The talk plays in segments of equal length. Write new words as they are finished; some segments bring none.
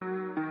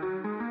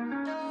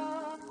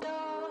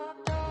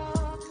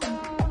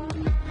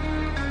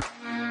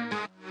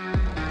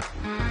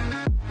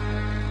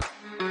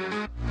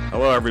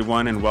Hello,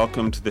 everyone, and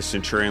welcome to the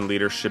Centurion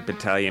Leadership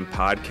Battalion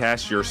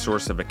podcast, your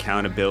source of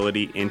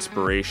accountability,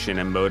 inspiration,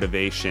 and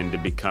motivation to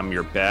become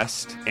your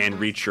best and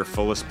reach your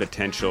fullest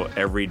potential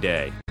every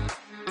day.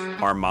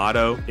 Our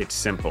motto, it's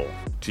simple: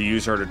 to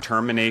use our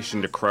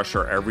determination to crush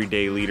our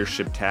everyday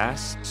leadership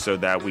tasks so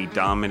that we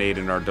dominate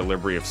in our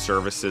delivery of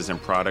services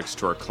and products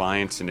to our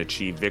clients and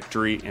achieve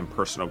victory and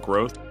personal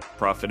growth,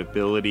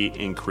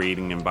 profitability, and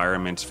creating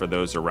environments for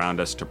those around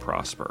us to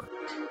prosper.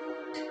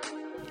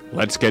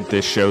 Let's get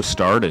this show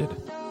started.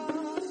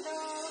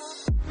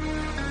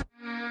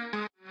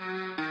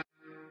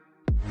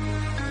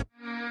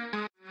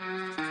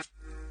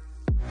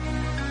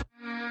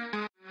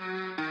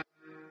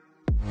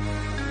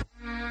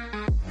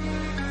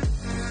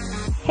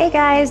 Hey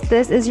guys,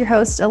 this is your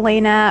host,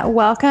 Elena.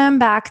 Welcome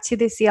back to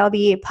the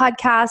CLB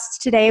podcast.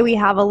 Today we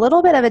have a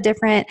little bit of a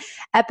different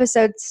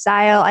episode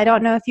style. I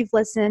don't know if you've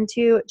listened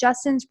to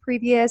Justin's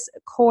previous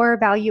core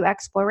value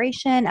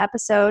exploration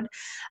episode.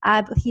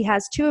 He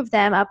has 2 of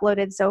them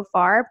uploaded so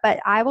far, but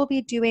I will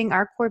be doing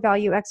our core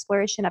value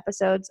exploration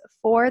episodes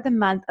for the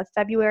month of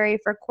February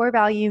for core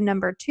value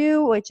number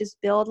 2, which is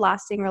build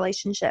lasting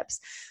relationships.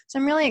 So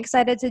I'm really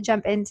excited to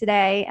jump in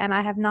today, and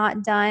I have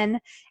not done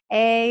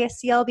a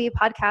CLB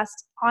podcast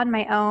on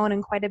my own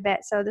in quite a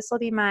bit. So this will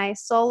be my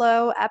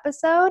solo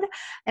episode,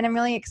 and I'm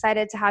really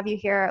excited to have you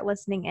here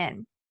listening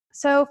in.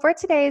 So for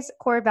today's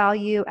core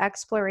value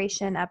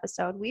exploration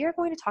episode, we are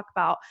going to talk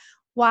about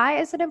why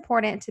is it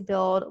important to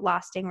build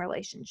lasting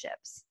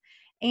relationships.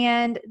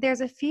 And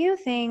there's a few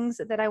things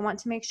that I want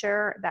to make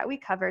sure that we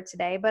cover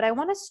today, but I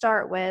want to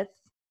start with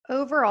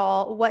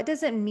overall, what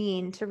does it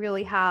mean to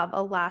really have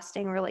a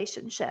lasting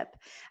relationship?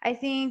 I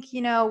think,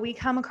 we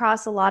come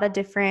across a lot of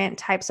different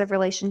types of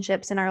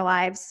relationships in our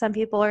lives. Some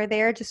people are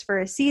there just for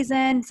a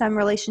season. Some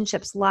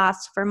relationships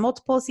last for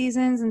multiple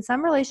seasons, and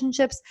some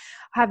relationships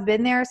have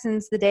been there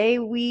since the day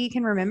we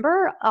can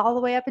remember all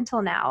the way up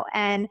until now.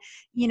 And,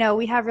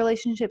 we have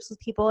relationships with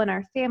people in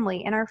our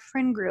family, in our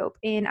friend group,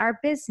 in our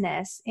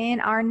business, in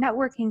our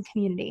networking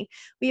community.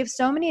 We have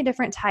so many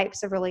different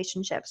types of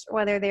relationships,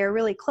 whether they're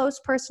really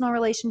close personal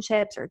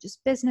relationships or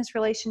just business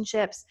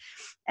relationships.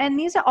 And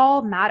these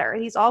all matter.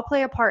 These all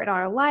play a part in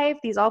our life.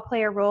 These all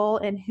play a role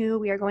in who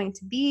we are going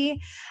to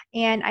be.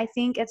 And I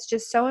think it's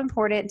just so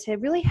important to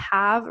really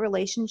have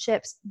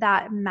relationships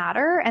that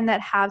matter and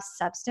that have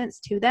substance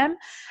to them.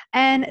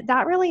 And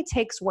that really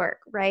takes work,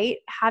 right?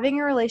 Having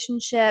a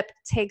relationship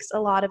takes a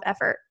lot of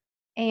effort.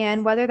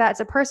 And whether that's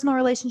a personal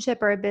relationship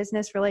or a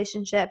business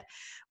relationship,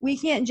 we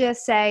can't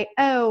just say,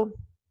 oh,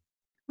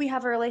 we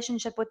have a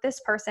relationship with this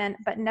person,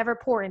 but never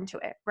pour into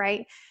it,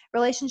 right?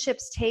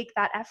 Relationships take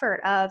that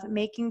effort of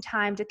making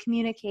time to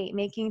communicate,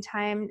 making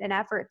time and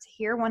effort to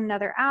hear one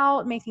another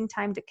out, making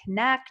time to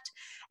connect.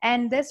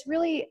 And this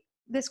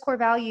core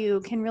value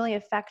can really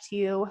affect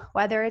you,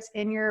 whether it's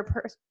in your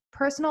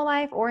personal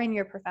life or in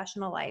your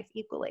professional life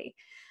equally.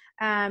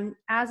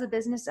 As a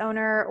business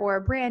owner or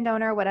a brand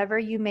owner, whatever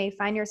you may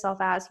find yourself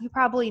as, you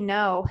probably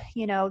know,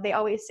 they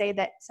always say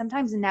that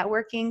sometimes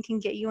networking can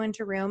get you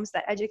into rooms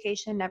that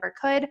education never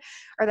could,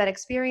 or that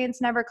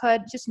experience never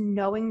could. Just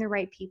knowing the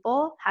right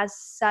people has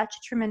such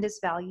tremendous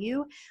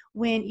value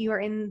when you are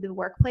in the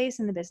workplace,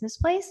 in the business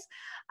place.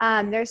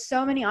 There's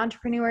so many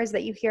entrepreneurs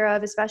that you hear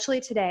of,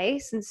 especially today,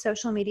 since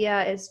social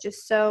media is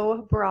just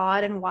so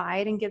broad and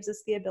wide and gives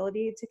us the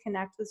ability to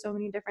connect with so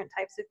many different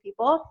types of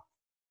people.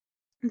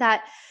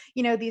 That,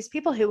 these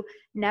people who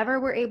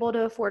never were able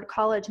to afford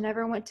college,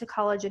 never went to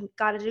college and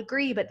got a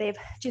degree, but they've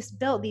just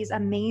built these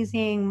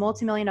amazing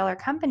multi-million-dollar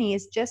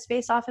companies just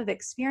based off of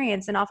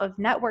experience and off of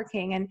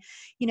networking and,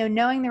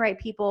 knowing the right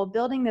people,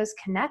 building those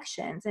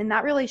connections. And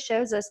that really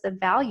shows us the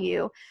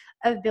value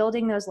of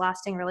building those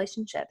lasting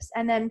relationships.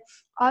 And then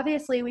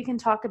obviously we can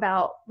talk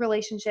about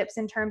relationships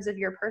in terms of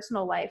your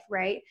personal life,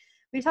 right?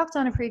 We talked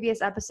on a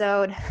previous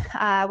episode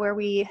where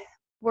we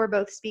were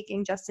both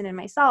speaking, Justin and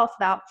myself,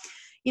 about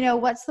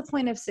what's the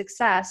point of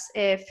success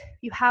if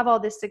you have all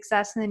this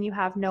success and then you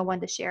have no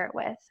one to share it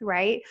with,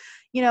 right?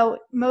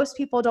 Most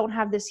people don't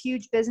have this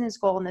huge business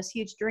goal and this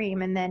huge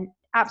dream and then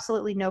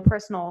absolutely no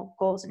personal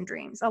goals and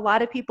dreams. A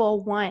lot of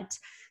people want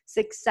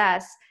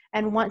success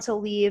and want to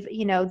leave,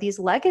 these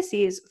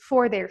legacies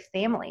for their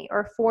family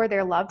or for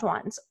their loved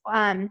ones,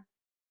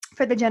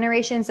 for the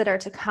generations that are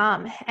to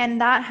come.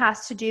 And that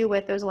has to do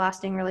with those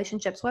lasting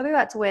relationships, whether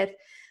that's with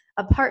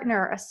a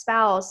partner, a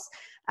spouse,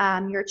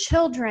 your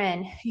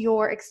children,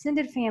 your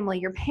extended family,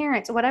 your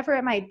parents, whatever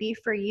it might be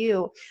for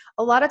you.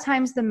 A lot of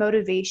times the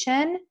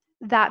motivation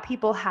that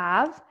people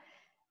have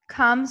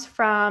comes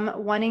from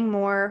wanting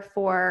more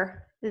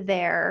for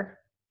their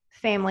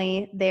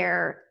family,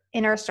 their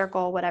inner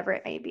circle, whatever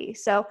it may be.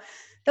 So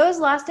those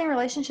lasting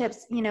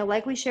relationships,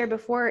 like we shared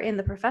before in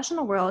the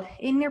professional world,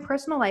 in your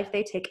personal life,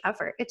 they take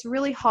effort. It's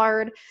really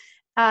hard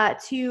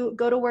to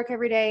go to work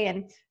every day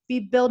and be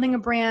building a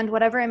brand,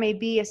 whatever it may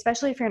be,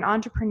 especially if you're an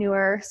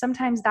entrepreneur.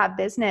 Sometimes that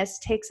business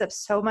takes up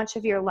so much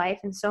of your life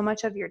and so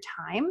much of your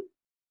time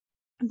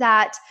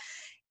that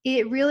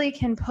it really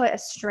can put a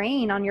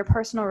strain on your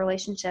personal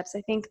relationships.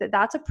 I think that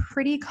that's a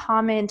pretty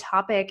common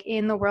topic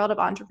in the world of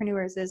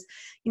entrepreneurs is,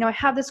 I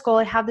have this goal,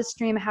 I have this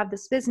dream, I have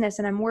this business,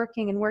 and I'm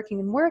working and working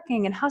and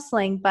working and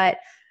hustling, but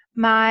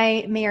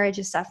my marriage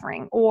is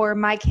suffering, or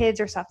my kids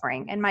are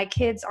suffering, and my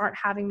kids aren't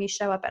having me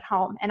show up at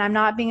home, and I'm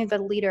not being a good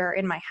leader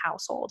in my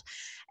household.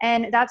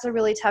 And that's a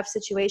really tough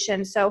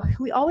situation. So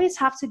we always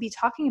have to be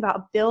talking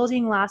about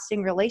building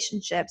lasting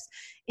relationships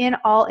in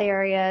all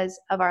areas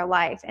of our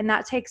life. And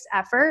that takes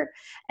effort,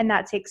 and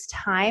that takes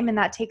time, and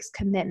that takes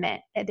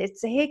commitment. It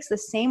takes the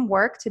same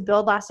work to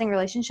build lasting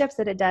relationships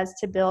that it does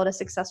to build a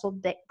successful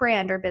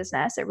brand or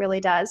business. It really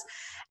does.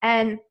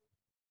 And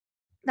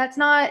that's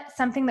not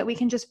something that we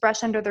can just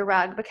brush under the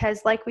rug,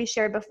 because like we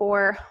shared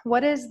before,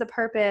 what is the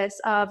purpose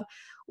of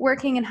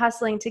working and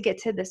hustling to get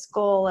to this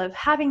goal of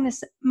having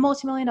this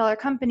multi-million-dollar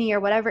company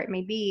or whatever it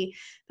may be?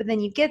 But then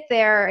you get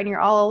there and you're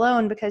all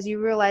alone because you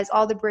realize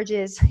all the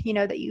bridges,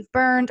 that you've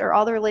burned, or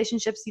all the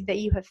relationships that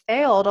you have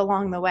failed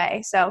along the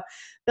way. So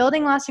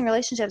building lasting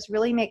relationships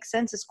really makes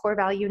sense as core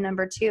value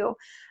number 2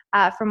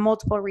 for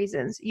multiple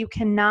reasons. You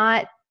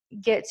cannot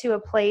get to a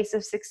place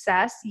of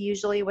success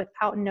usually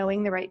without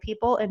knowing the right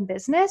people in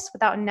business,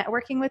 without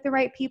networking with the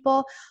right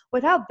people,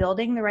 without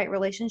building the right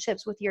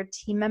relationships with your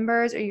team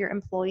members or your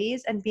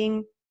employees, and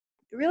being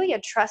really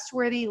a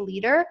trustworthy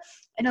leader,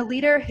 and a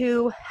leader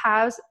who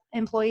has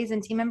employees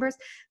and team members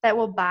that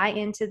will buy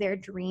into their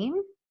dream.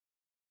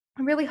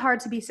 Really hard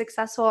to be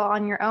successful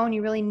on your own.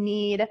 You really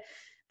need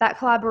that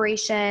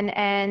collaboration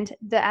and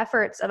the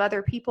efforts of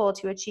other people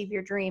to achieve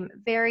your dream.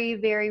 Very,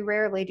 very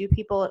rarely do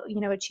people,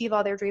 achieve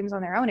all their dreams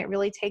on their own. It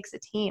really takes a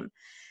team.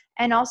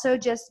 And also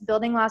just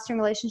building lasting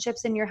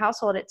relationships in your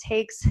household. It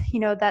takes,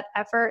 that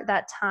effort,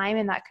 that time,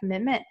 and that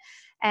commitment.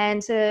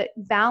 And to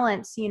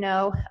balance,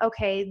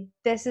 okay,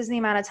 this is the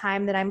amount of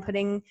time that I'm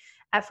putting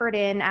effort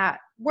in at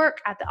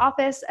work, at the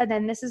office, and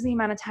then this is the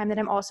amount of time that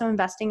I'm also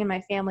investing in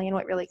my family and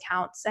what really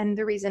counts, and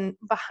the reason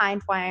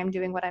behind why I'm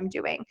doing what I'm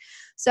doing.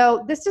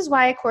 So this is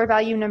why core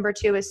value number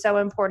 2 is so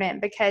important,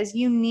 because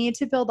you need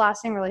to build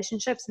lasting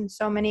relationships in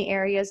so many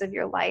areas of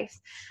your life,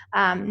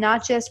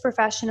 not just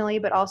professionally,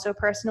 but also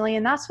personally.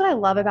 And that's what I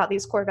love about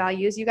these core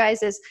values, you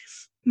guys, is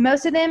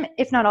most of them,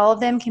 if not all of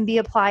them, can be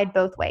applied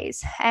both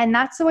ways. And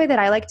that's the way that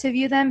I like to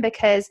view them,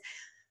 because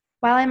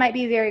while I might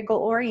be very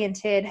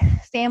goal-oriented,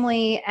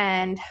 family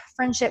and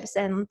friendships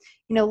and,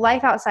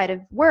 life outside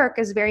of work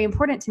is very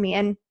important to me.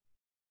 And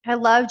I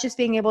love just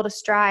being able to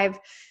strive,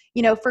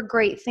 for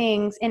great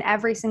things in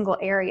every single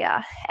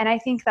area. And I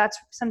think that's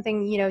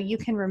something, you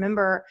can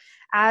remember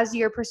as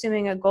you're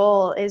pursuing a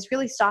goal, is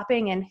really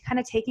stopping and kind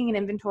of taking an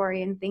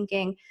inventory and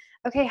thinking,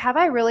 okay, have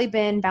I really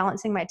been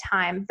balancing my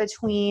time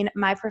between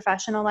my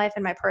professional life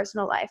and my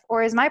personal life?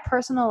 Or is my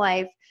personal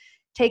life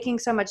taking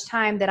so much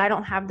time that I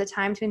don't have the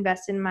time to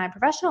invest in my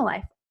professional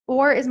life?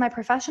 Or is my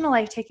professional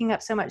life taking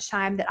up so much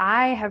time that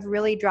I have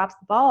really dropped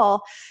the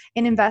ball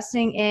in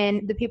investing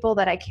in the people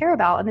that I care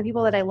about and the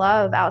people that I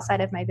love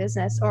outside of my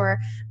business or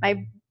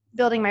my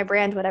building my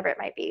brand, whatever it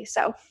might be?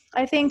 So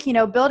I think,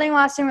 building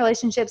lasting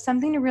relationships,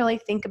 something to really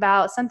think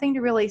about, something to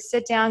really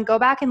sit down, go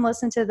back and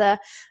listen to the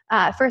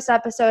first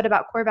episode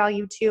about core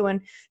value 2 and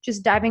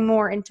just diving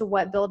more into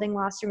what building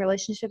lasting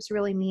relationships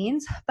really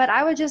means. But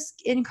I would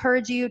just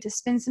encourage you to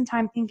spend some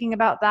time thinking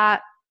about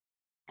that.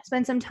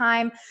 Spend some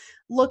time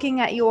looking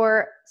at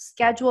your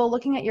schedule,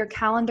 looking at your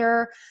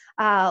calendar,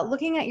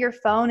 looking at your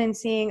phone and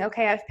seeing,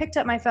 okay, I've picked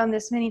up my phone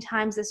this many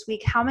times this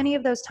week. How many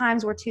of those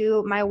times were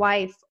to my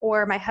wife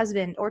or my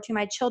husband or to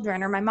my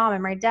children or my mom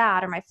and my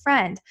dad or my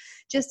friend,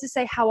 just to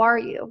say, how are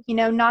you?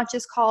 Not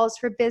just calls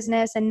for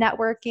business and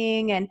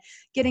networking and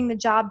getting the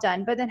job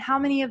done, but then how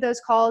many of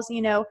those calls,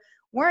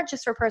 weren't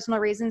just for personal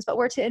reasons, but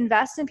were to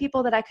invest in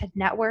people that I could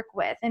network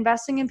with,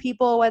 investing in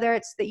people, whether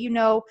it's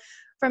that,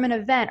 from an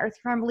event or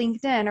from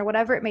LinkedIn or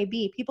whatever it may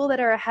be, people that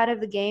are ahead of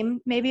the game,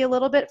 maybe a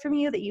little bit from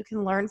you that you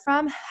can learn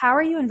from. How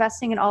are you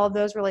investing in all of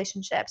those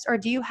relationships? Or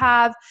do you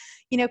have,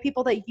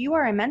 people that you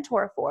are a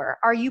mentor for?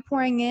 Are you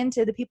pouring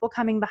into the people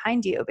coming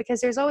behind you? Because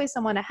there's always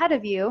someone ahead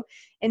of you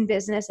in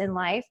business and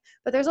life,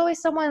 but there's always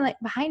someone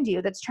behind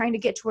you that's trying to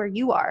get to where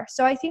you are.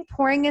 So I think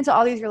pouring into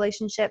all these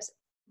relationships,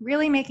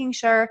 really making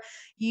sure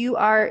you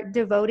are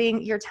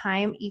devoting your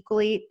time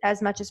equally as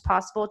much as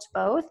possible to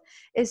both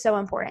is so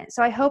important.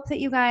 So I hope that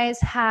you guys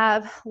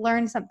have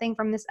learned something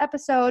from this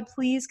episode.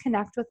 Please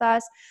connect with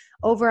us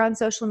over on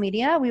social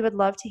media. We would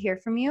love to hear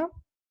from you.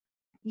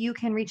 You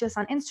can reach us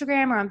on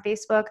Instagram or on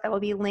Facebook. That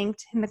will be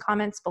linked in the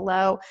comments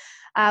below.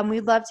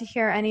 We'd love to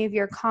hear any of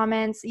your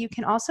comments. You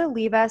can also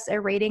leave us a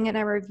rating and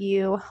a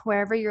review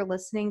wherever you're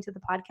listening to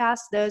the podcast.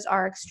 Those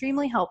are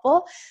extremely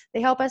helpful.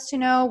 They help us to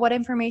know what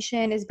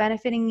information is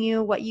benefiting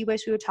you, what you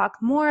wish we would talk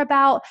more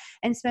about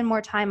and spend more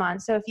time on.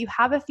 So if you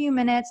have a few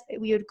minutes,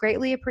 we would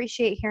greatly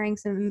appreciate hearing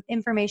some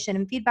information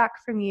and feedback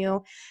from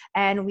you.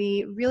 And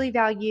we really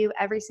value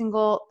every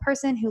single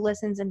person who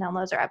listens and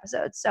downloads our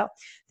episodes. So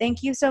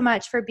thank you so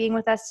much for being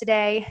with us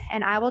today,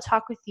 and I will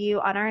talk with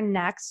you on our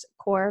next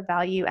core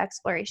value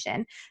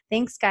exploration.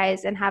 Thanks,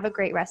 guys, and have a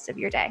great rest of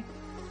your day.